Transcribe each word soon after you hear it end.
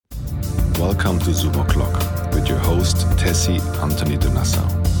Welcome to Zoom O'Clock with your host, Tessie Anthony de Nassau.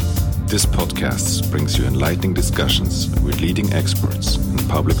 This podcast brings you enlightening discussions with leading experts and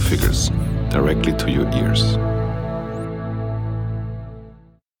public figures directly to your ears.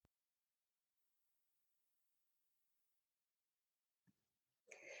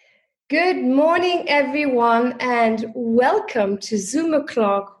 Good morning, everyone, and welcome to Zoom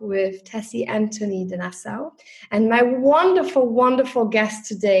O'Clock with Tessie Anthony de Nassau and my wonderful, wonderful guest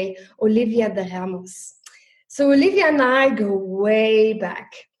today, Olivia de Ramos. So Olivia and I go way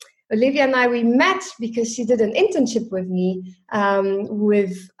back. Olivia and I, we met because she did an internship with me, a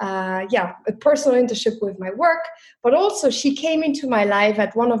personal internship with my work, but also she came into my life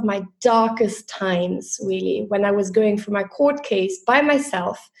at one of my darkest times, really, when I was going through my court case by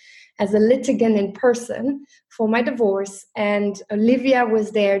myself as a litigant in person for my divorce. And Olivia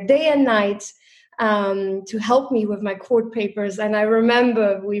was there day and night to help me with my court papers. And I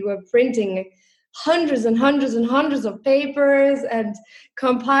remember we were printing hundreds and hundreds and hundreds of papers and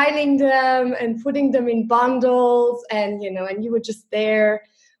compiling them and putting them in bundles. And you were just there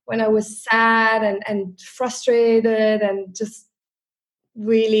when I was sad and frustrated and just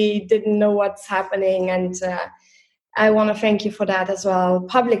really didn't know what's happening. And I want to thank you for that as well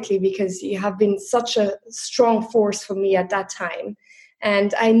publicly, because you have been such a strong force for me at that time.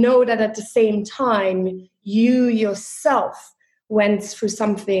 And I know that at the same time, you yourself went through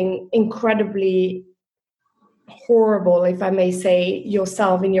something incredibly horrible, if I may say,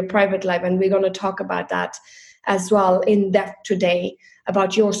 yourself in your private life. And we're going to talk about that as well in depth today,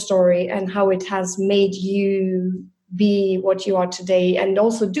 about your story and how it has made you be what you are today and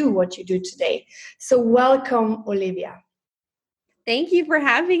also do what you do today. So welcome, Olivia. Thank you for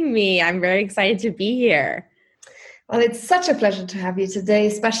having me. I'm very excited to be here. Well, it's such a pleasure to have you today,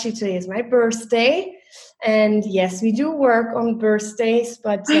 especially today is my birthday. And yes, we do work on birthdays,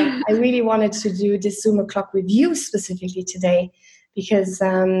 but I really wanted to do this Zoom O'Clock with you specifically today because,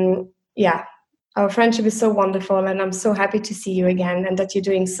 our friendship is so wonderful and I'm so happy to see you again and that you're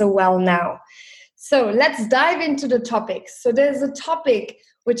doing so well now. So let's dive into the topics. So there's a topic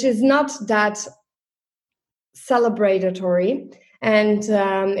which is not that celebratory, and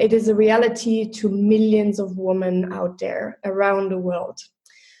it is a reality to millions of women out there around the world.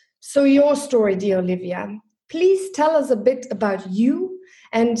 So your story, dear Olivia, please tell us a bit about you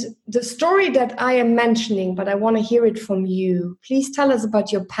and the story that I am mentioning, but I want to hear it from you. Please tell us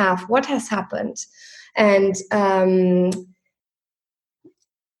about your path, what has happened, and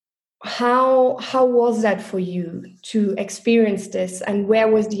how was that for you to experience this, and where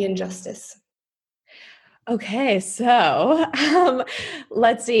was the injustice? Okay, so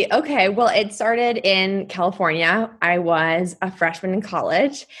let's see. Okay, well, it started in California. I was a freshman in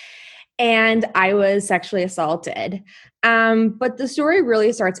college and I was sexually assaulted. But the story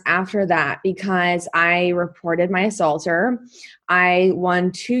really starts after that because I reported my assaulter. I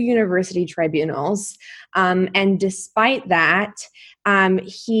won 2 university tribunals. And despite that,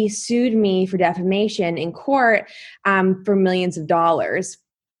 he sued me for defamation in court for millions of dollars.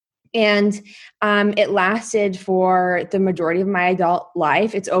 And it lasted for the majority of my adult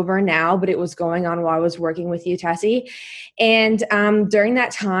life. It's over now, but it was going on while I was working with you, Tessie. And during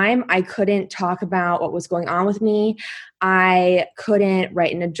that time, I couldn't talk about what was going on with me. I couldn't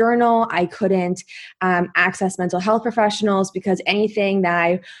write in a journal. I couldn't access mental health professionals because anything that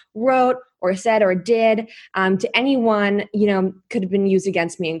I wrote or said or did to anyone, could have been used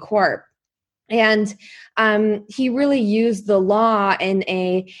against me in court. And he really used the law in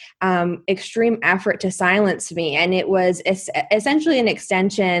a extreme effort to silence me, and it was essentially an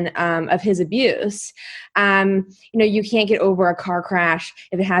extension of his abuse. You can't get over a car crash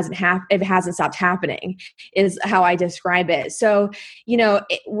if it hasn't stopped happening, is how I describe it. So,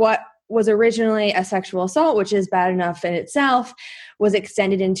 what was originally a sexual assault, which is bad enough in itself, was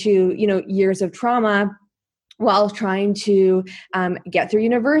extended into years of trauma. While trying to get through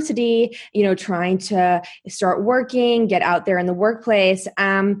university, trying to start working, get out there in the workplace,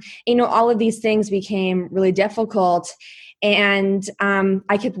 all of these things became really difficult. And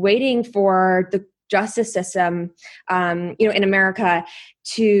I kept waiting for the justice system, in America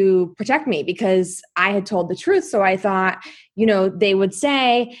to protect me because I had told the truth. So I thought, they would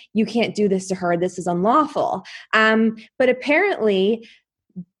say, you can't do this to her. This is unlawful. But apparently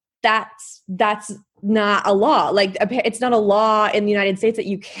that's not a law. Like, it's not a law in the United States that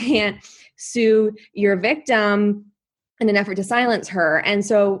you can't sue your victim in an effort to silence her. And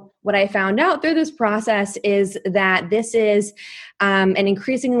so what I found out through this process is that this is an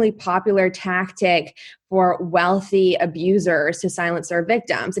increasingly popular tactic for wealthy abusers to silence their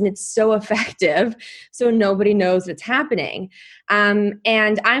victims. And it's so effective, so nobody knows it's happening. And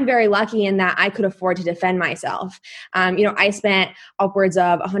I'm very lucky in that I could afford to defend myself. I spent upwards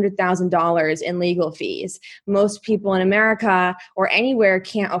of $100,000 in legal fees. Most people in America or anywhere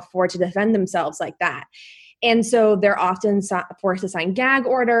can't afford to defend themselves like that. And so they're often forced to sign gag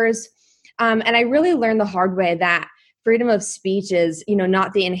orders. And I really learned the hard way that freedom of speech is,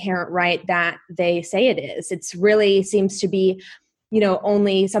 not the inherent right that they say it is. It's really seems to be,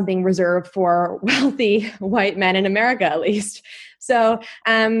 only something reserved for wealthy white men in America, at least. So,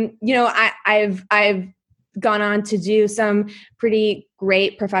 I've gone on to do some pretty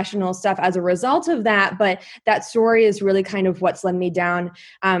great professional stuff as a result of that. But that story is really kind of what's led me down,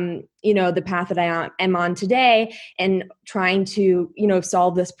 the path that I am on today, and trying to,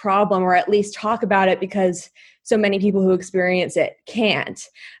 solve this problem, or at least talk about it, because so many people who experience it can't.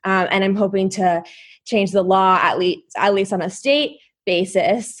 And I'm hoping to change the law, at least on a state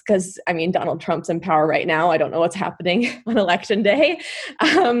basis, because Donald Trump's in power right now. I don't know what's happening on election day.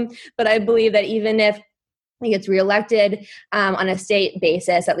 But I believe that even if he gets reelected on a state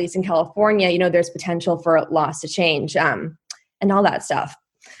basis, at least in California, there's potential for laws to change and all that stuff.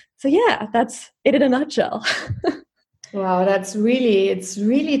 So yeah, that's it in a nutshell. Wow, it's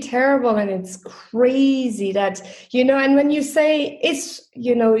really terrible, and it's crazy that, and when you say it's,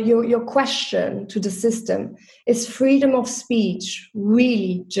 your question to the system, is freedom of speech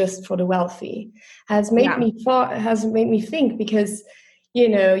really just for the wealthy, has made me think, because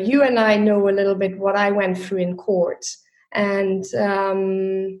you and I know a little bit what I went through in court, and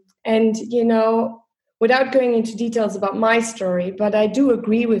without going into details about my story, but I do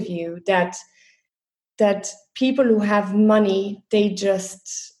agree with you that people who have money, they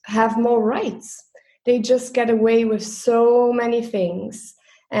just have more rights. They just get away with so many things,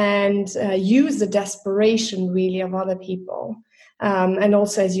 and use the desperation really of other people. And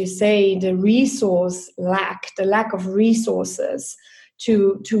also, as you say, the lack of resources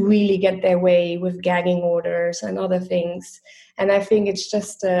to really get their way with gagging orders and other things. And I think it's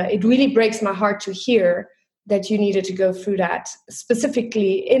just, it really breaks my heart to hear that you needed to go through that,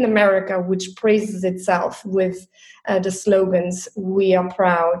 specifically in America, which praises itself with the slogans, "We are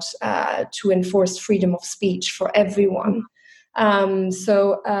proud to enforce freedom of speech for everyone."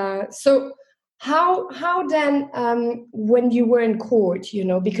 So how then, when you were in court,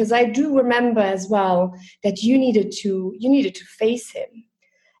 because I do remember as well that you needed to face him,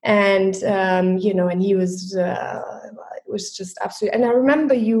 and and he was it was just absolutely. And I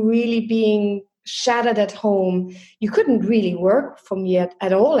remember you really being shattered at home. You couldn't really work for me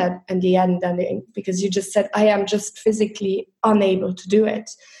at all in the end, because you just said, "I am just physically unable to do it,"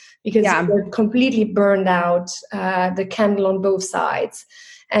 because you were completely burned out, the candle on both sides.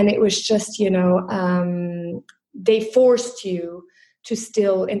 And it was just, they forced you to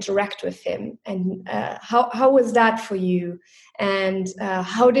still interact with him. And how was that for you? And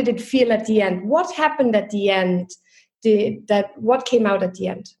how did it feel at the end? What happened at the end? What came out at the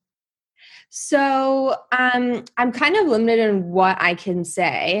end? So I'm kind of limited in what I can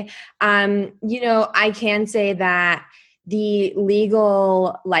say. I can say that the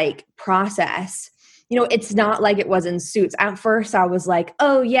legal process, it's not like it was in Suits. At first I was like,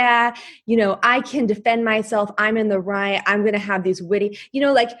 oh yeah, I can defend myself. I'm in the right. I'm going to have these witty,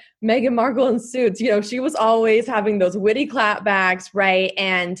 like Meghan Markle in Suits, she was always having those witty clapbacks, right?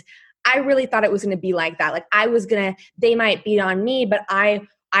 And I really thought it was going to be like that. Like they might beat on me, but I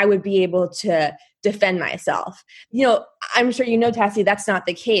would be able to defend myself. I'm sure Tassie, that's not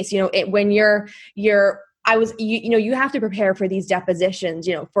the case. When you have to prepare for these depositions,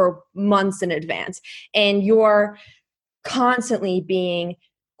 for months in advance, and you're constantly being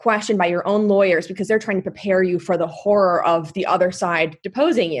questioned by your own lawyers because they're trying to prepare you for the horror of the other side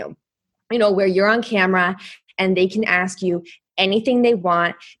deposing you, where you're on camera and they can ask you anything they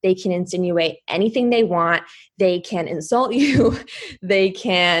want. They can insinuate anything they want. They can insult you. They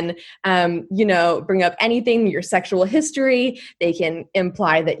can, bring up anything, your sexual history. They can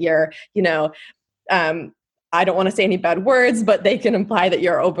imply that you're, I don't want to say any bad words, but they can imply that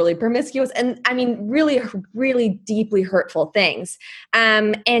you're overly promiscuous. And really, really deeply hurtful things.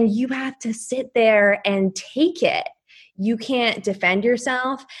 And you have to sit there and take it. You can't defend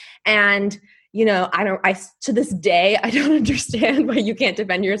yourself. And to this day, I don't understand why you can't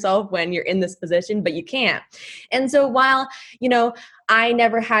defend yourself when you're in this position, but you can't. And so while, I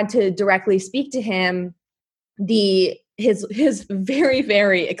never had to directly speak to him, the his very,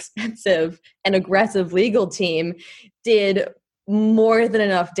 very expensive and aggressive legal team did more than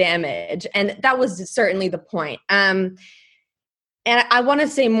enough damage. And that was certainly the point. And I want to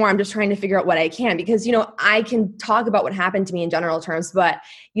say more. I'm just trying to figure out what I can, because, I can talk about what happened to me in general terms, but,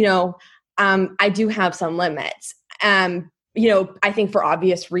 I do have some limits, I think for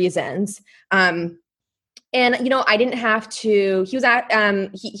obvious reasons. And, I didn't have to, he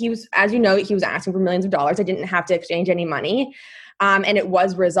was as he was asking for millions of dollars. I didn't have to exchange any money. And it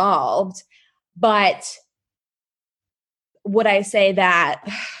was resolved. But would I say that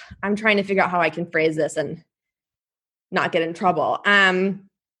I'm trying to figure out how I can phrase this and not get in trouble.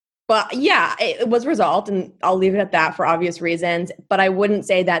 But yeah, it was resolved, and I'll leave it at that for obvious reasons, but I wouldn't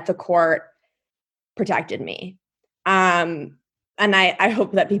say that the court protected me. And I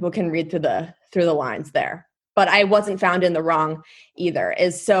hope that people can read through the lines there. But I wasn't found in the wrong either.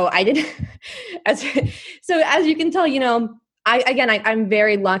 So as you can tell, I'm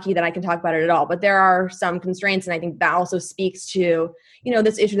very lucky that I can talk about it at all, but there are some constraints. And I think that also speaks to,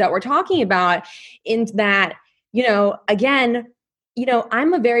 this issue that we're talking about, in that, again,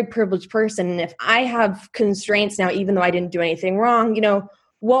 I'm a very privileged person. And if I have constraints now, even though I didn't do anything wrong,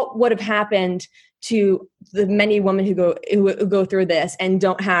 what would have happened to the many women who go through this and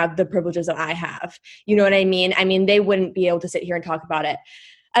don't have the privileges that I have? You know what I mean? I mean, they wouldn't be able to sit here and talk about it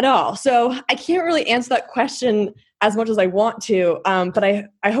at all. So I can't really answer that question as much as I want to, but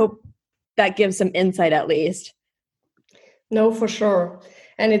I hope that gives some insight at least. No, for sure.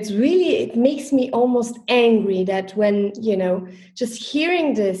 And it makes me almost angry that when, just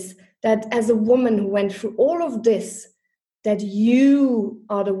hearing this, that as a woman who went through all of this, that you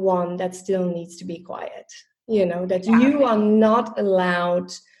are the one that still needs to be quiet, that you are not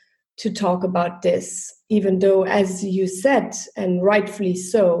allowed to talk about this, even though, as you said, and rightfully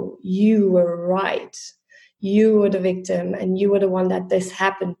so, you were right. You were the victim, and you were the one that this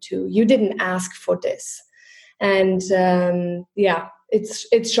happened to. You didn't ask for this. And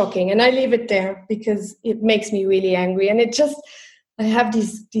it's shocking. And I leave it there because it makes me really angry. And I have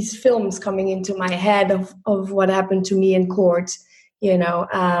these films coming into my head of what happened to me in court,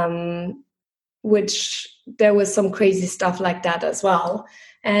 which there was some crazy stuff like that as well.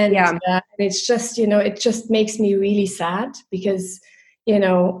 And it's just, it just makes me really sad because,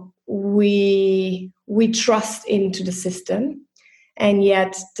 we trust into the system, and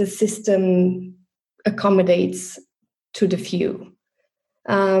yet the system accommodates to the few.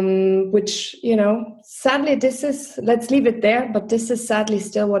 Which, sadly, let's leave it there, but this is sadly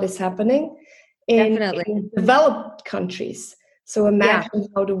still what is happening in developed countries. So imagine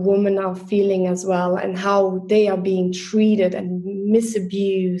how the women are feeling as well, and how they are being treated and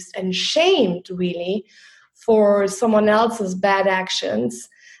misabused and shamed, really, for someone else's bad actions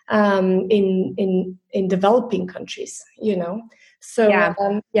in developing countries, So,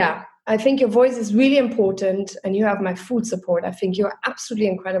 I think your voice is really important, and you have my full support. I think you're absolutely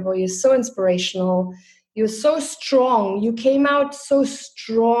incredible. You're so inspirational. You're so strong. You came out so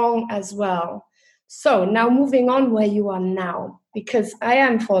strong as well. So now moving on where you are now, because I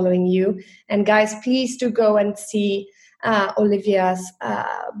am following you. And guys, please do go and see Olivia's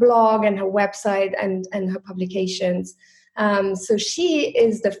blog and her website and her publications. So she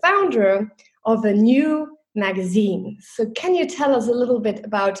is the founder of a new magazine. So can you tell us a little bit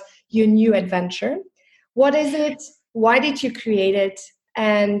about your new adventure? What is it? Why did you create it?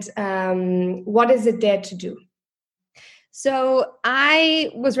 And what is it there to do? So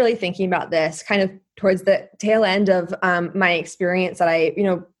I was really thinking about this kind of towards the tail end of my experience that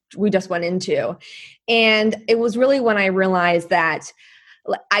we just went into. And it was really when I realized that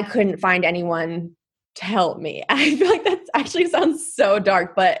I couldn't find anyone to help me. I feel like that actually sounds so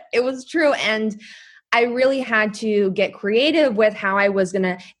dark, but it was true. And I really had to get creative with how I was going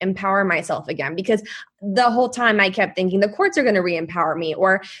to empower myself again, because the whole time I kept thinking the courts are going to re-empower me,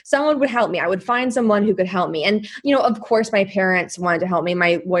 or someone would help me. I would find someone who could help me. And, of course, my parents wanted to help me.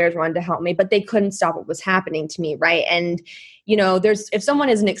 My lawyers wanted to help me, but they couldn't stop what was happening to me, right? And, if someone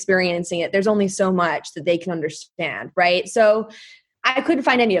isn't experiencing it, there's only so much that they can understand, right? So I couldn't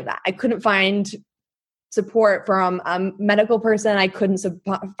find any of that. I couldn't find support from a medical person. I couldn't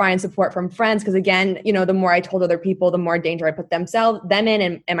find support from friends because, again, the more I told other people, the more danger I put them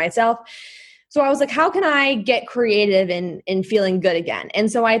in and myself. So I was like, how can I get creative in feeling good again?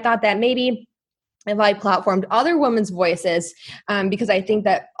 And so I thought that maybe if I platformed other women's voices, because I think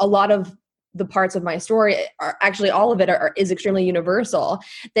that a lot of the parts of my story are actually all of it is extremely universal,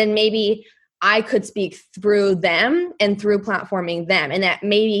 then maybe I could speak through them and through platforming them, and that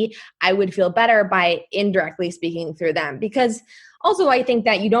maybe I would feel better by indirectly speaking through them. Because also, I think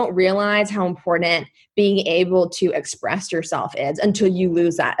that you don't realize how important being able to express yourself is until you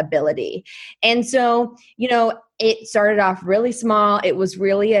lose that ability. And so, it started off really small. It was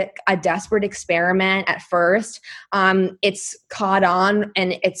really a desperate experiment at first. It's caught on,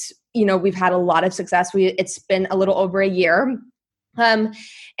 and it's, we've had a lot of success. It's been a little over a year.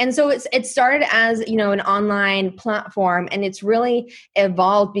 And so it started as, an online platform, and it's really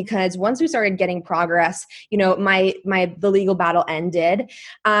evolved because once we started getting progress, the legal battle ended.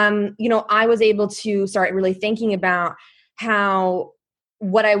 I was able to start really thinking about how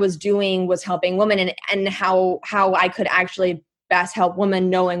what I was doing was helping women, and how I could actually best help women,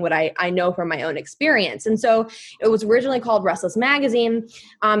 knowing what I know from my own experience. And so it was originally called Restless Magazine.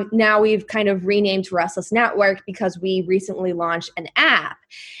 Now we've kind of renamed to Restless Network because we recently launched an app.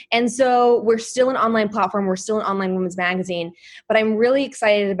 And so we're still an online platform. We're still an online women's magazine. But I'm really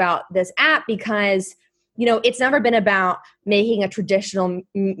excited about this app because, it's never been about making a traditional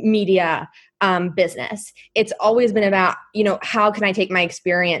media business. It's always been about, how can I take my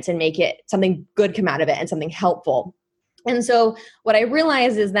experience and make it something good come out of it and something helpful. And so what I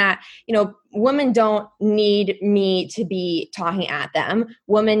realized is that, women don't need me to be talking at them.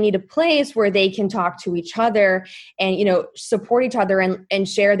 Women need a place where they can talk to each other and, support each other and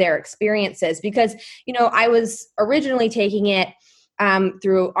share their experiences. Because, I was originally taking it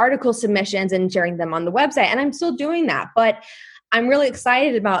through article submissions and sharing them on the website. And I'm still doing that. But I'm really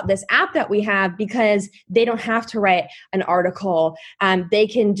excited about this app that we have because they don't have to write an article. They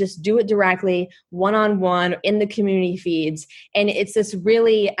can just do it directly, one-on-one in the community feeds. And it's this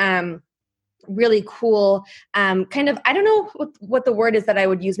really, really cool kind of, I don't know what the word is that I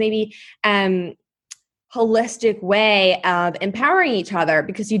would use, maybe holistic way of empowering each other,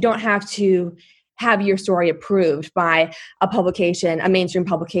 because you don't have to have your story approved by a publication, a mainstream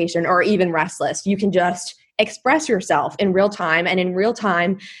publication, or even Restless. You can just express yourself in real time, and in real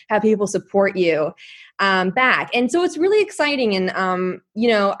time have people support you back. And so it's really exciting. And,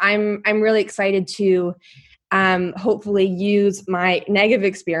 I'm really excited to hopefully use my negative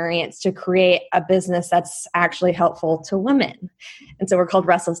experience to create a business that's actually helpful to women. And so we're called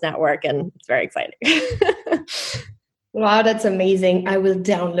Restless Network, and it's very exciting. Wow, that's amazing. I will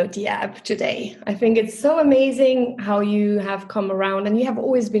download the app today. I think it's so amazing how you have come around, and you have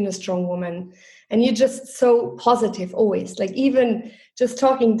always been a strong woman, and you're just so positive always. Like, even just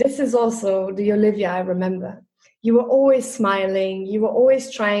talking, this is also the Olivia I remember. You were always smiling. You were always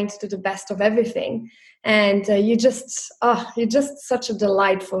trying to do the best of everything. And you're just such a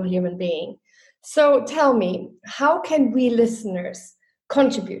delightful human being. So tell me, how can we listeners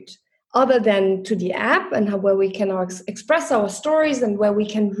contribute other than to the app, and where we can express our stories and where we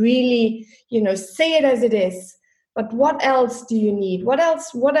can really, say it as it is? But what else do you need? What else?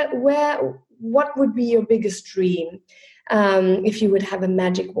 What would be your biggest dream if you would have a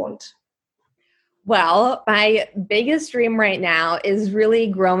magic wand? Well, my biggest dream right now is really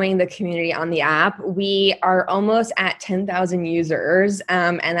growing the community on the app. We are almost at 10,000 users,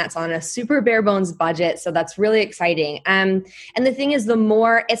 and that's on a super bare bones budget. So that's really exciting. And the thing is,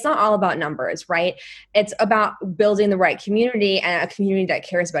 it's not all about numbers, right? It's about building the right community, and a community that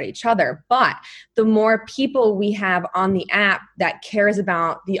cares about each other. But the more people we have on the app that cares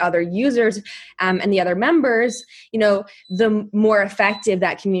about the other users and the other members, the more effective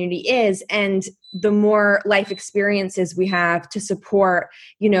that community is. And the more life experiences we have to support,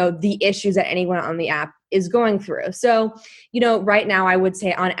 the issues that anyone on the app is going through. So, right now I would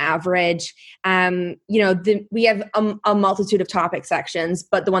say on average, we have a multitude of topic sections,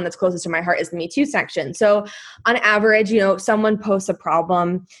 but the one that's closest to my heart is the Me Too section. So on average, someone posts a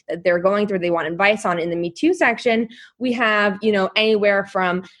problem that they're going through, they want advice on. In the Me Too section, we have, anywhere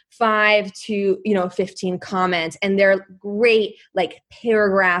from 5 to 15 comments, and they're great, like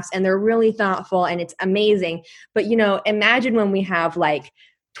paragraphs, and they're really thoughtful, and it's amazing. But imagine when we have like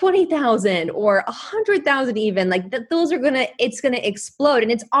 20,000 or 100,000 even, like it's gonna explode,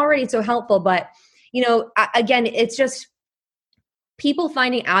 and it's already so helpful. But again, it's just people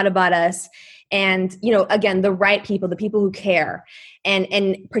finding out about us, and again, the right people, the people who care,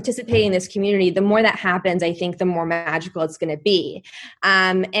 and participating in this community. The more that happens, I think the more magical it's going to be.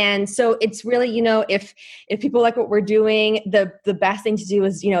 And so it's really, if people like what we're doing, the best thing to do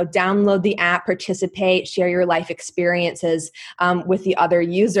is, download the app, participate, share your life experiences with the other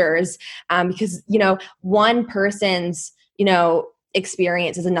users, because one person's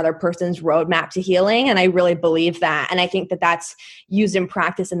experience is another person's roadmap to healing. And I really believe that. And I think that that's used in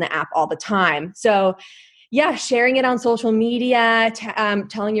practice in the app all the time. So, sharing it on social media,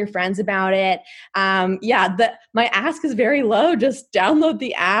 telling your friends about it. My ask is very low. Just download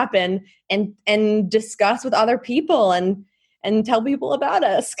the app and discuss with other people and tell people about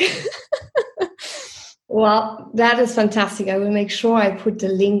us. Well, that is fantastic. I will make sure I put the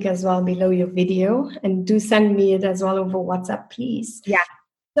link as well below your video, and do send me it as well over WhatsApp, please. Yeah.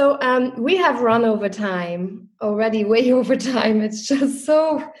 So we have run over time already, way over time. It's just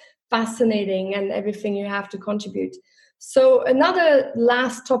so fascinating and everything you have to contribute. So another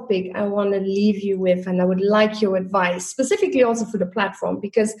last topic I want to leave you with, and I would like your advice, specifically also for the platform,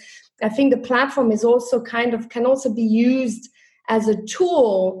 because I think the platform is also can also be used as a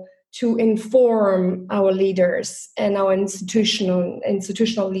tool to inform our leaders and our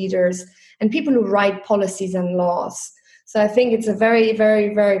institutional leaders and people who write policies and laws. So I think it's a very,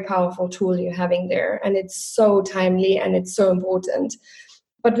 very, very powerful tool you're having there, and it's so timely and it's so important.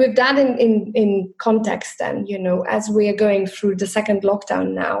 But with that in context, then, as we are going through the second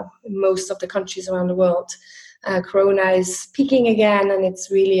lockdown now in most of the countries around the world, Corona is peaking again, and it's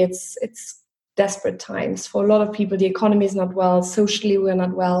desperate times for a lot of people. The economy is not well, socially we're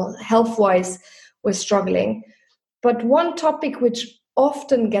not well, health-wise we're struggling. But one topic which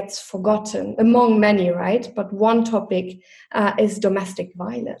often gets forgotten among many, right? But one topic is domestic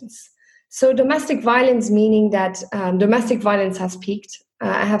violence. So domestic violence, meaning that domestic violence has peaked.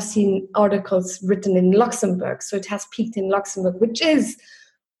 I have seen articles written in Luxembourg. So it has peaked in Luxembourg, which is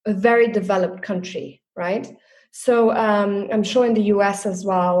a very developed country, right? So I'm sure in the US as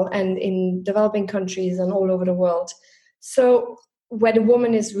well, and in developing countries and all over the world. So where the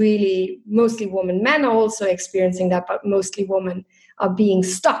woman is really, mostly women, men are also experiencing that, but mostly women are being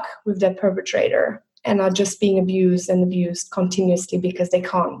stuck with their perpetrator and are just being abused continuously because they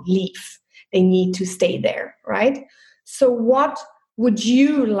can't leave. They need to stay there, right? So what would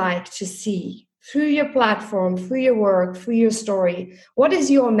you like to see through your platform, through your work, through your story? What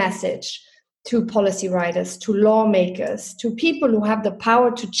is your message to policy writers, to lawmakers, to people who have the power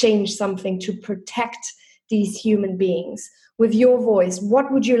to change something, to protect these human beings? With your voice,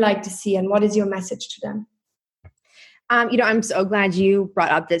 what would you like to see, and what is your message to them? I'm so glad you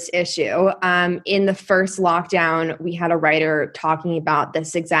brought up this issue. In the first lockdown, we had a writer talking about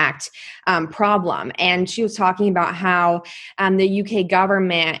this exact problem. And she was talking about how the UK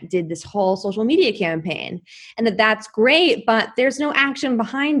government did this whole social media campaign, and that's great, but there's no action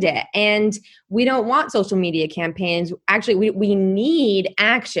behind it. And we don't want social media campaigns. Actually, we need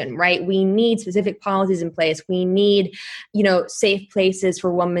action, right? We need specific policies in place. We need, safe places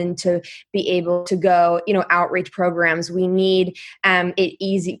for women to be able to go, outreach programs. We need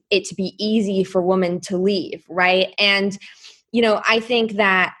it to be easy for women to leave, right? And, I think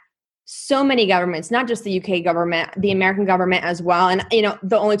that so many governments, not just the UK government, the American government as well. And,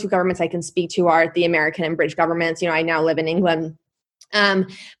 the only two governments I can speak to are the American and British governments. I now live in England.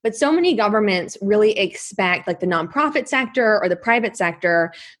 But so many governments really expect like the nonprofit sector or the private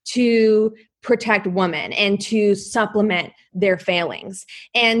sector to protect women and to supplement their failings.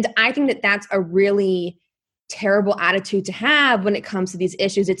 And I think that that's a really terrible attitude to have when it comes to these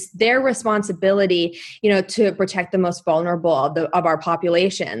issues. It's their responsibility, to protect the most vulnerable of our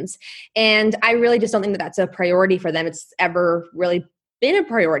populations. And I really just don't think that that's a priority for them. It's ever really been a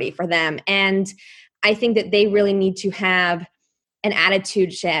priority for them. And I think that they really need to have an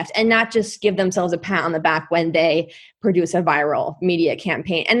attitude shift and not just give themselves a pat on the back when they produce a viral media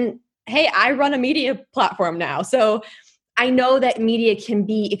campaign. And hey, I run a media platform now, so I know that media can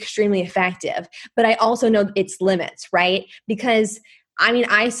be extremely effective, but I also know its limits, right? Because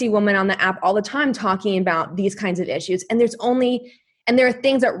I see women on the app all the time talking about these kinds of issues, and there are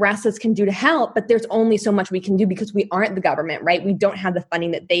things that Restless can do to help, but there's only so much we can do because we aren't the government, right? We don't have the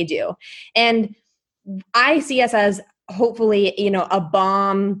funding that they do. And I see us as hopefully, a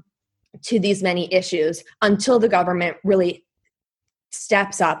balm to these many issues until the government really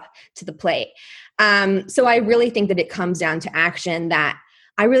steps up to the plate. So I really think that it comes down to action that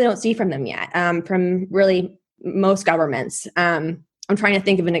I really don't see from them yet, from really most governments. I'm trying to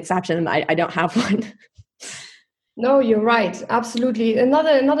think of an exception. I don't have one. No, you're right. Absolutely.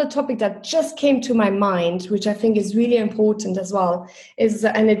 Another topic that just came to my mind, which I think is really important as well, is,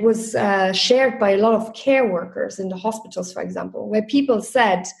 and it was shared by a lot of care workers in the hospitals, for example, where people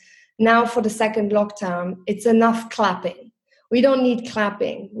said, now for the second lockdown, it's enough clapping. We don't need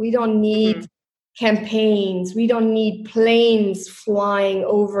clapping. We don't need campaigns. We don't need planes flying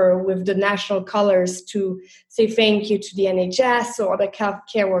over with the national colors to say thank you to the NHS or other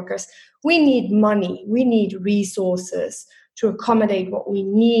care workers. We need money. We need resources to accommodate what we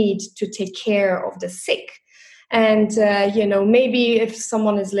need to take care of the sick. And, maybe if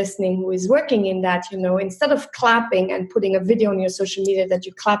someone is listening who is working in that, instead of clapping and putting a video on your social media that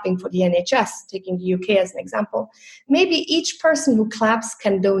you're clapping for the NHS, taking the UK as an example, maybe each person who claps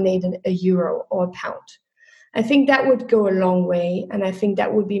can donate €1 or £1. I think that would go a long way. And I think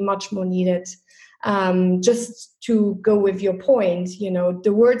that would be much more needed. Just to go with your point,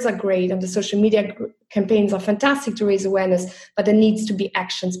 the words are great and the social media campaigns are fantastic to raise awareness, but there needs to be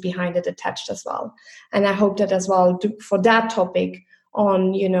actions behind it attached as well. And I hope that as well for that topic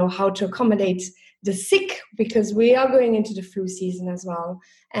on, how to accommodate the sick, because we are going into the flu season as well.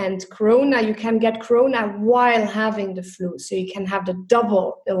 And Corona, you can get Corona while having the flu. So you can have the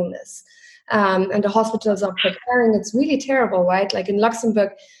double illness. And the hospitals are preparing. It's really terrible, right? Like in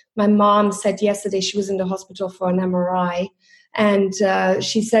Luxembourg, my mom said yesterday she was in the hospital for an MRI. And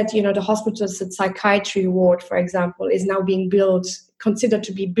she said, the hospital's psychiatry ward, for example, is now being considered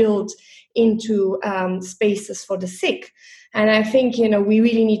to be built into spaces for the sick. And I think, we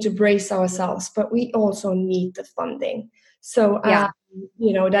really need to brace ourselves, but we also need the funding. So, as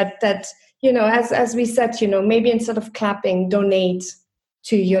we said, maybe instead of clapping, donate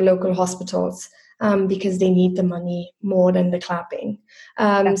to your local hospitals because they need the money more than the clapping.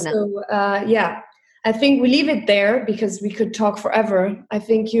 I think we leave it there because we could talk forever. I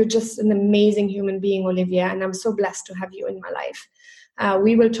think you're just an amazing human being, Olivia, and I'm so blessed to have you in my life.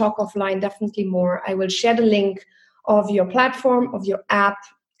 We will talk offline definitely more. I will share the link of your platform, of your app,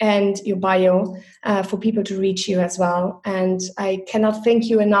 and your bio for people to reach you as well. And I cannot thank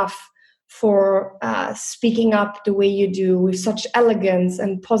you enough for speaking up the way you do with such elegance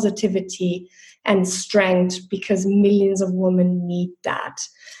and positivity and strength, because millions of women need that.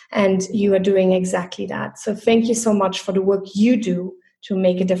 And you are doing exactly that. So thank you so much for the work you do to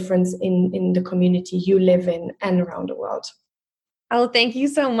make a difference in the community you live in and around the world. Oh, thank you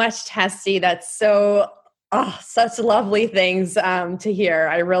so much, Tessie. That's such lovely things to hear.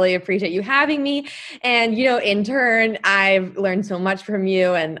 I really appreciate you having me. And, in turn, I've learned so much from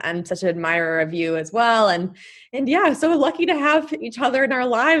you, and I'm such an admirer of you as well. And yeah, so lucky to have each other in our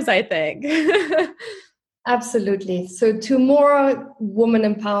lives, I think. Absolutely. So to more woman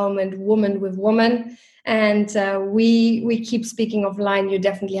empowerment, woman with woman. And we keep speaking offline. You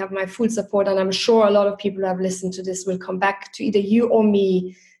definitely have my full support. And I'm sure a lot of people who have listened to this will come back to either you or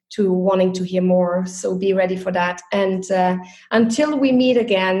me to wanting to hear more. So be ready for that. And until we meet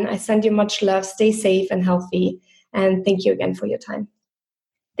again, I send you much love. Stay safe and healthy. And thank you again for your time.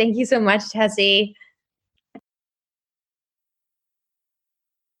 Thank you so much, Tessie.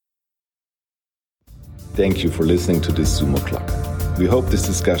 Thank you for listening to this Zoom O'Clock. We hope this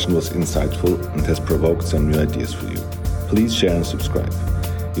discussion was insightful and has provoked some new ideas for you. Please share and subscribe.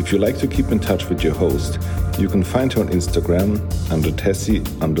 If you like to keep in touch with your host, you can find her on Instagram under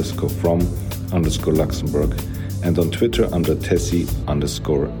Tessie_from_Luxembourg and on Twitter under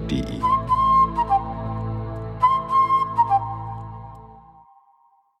Tessie_DE.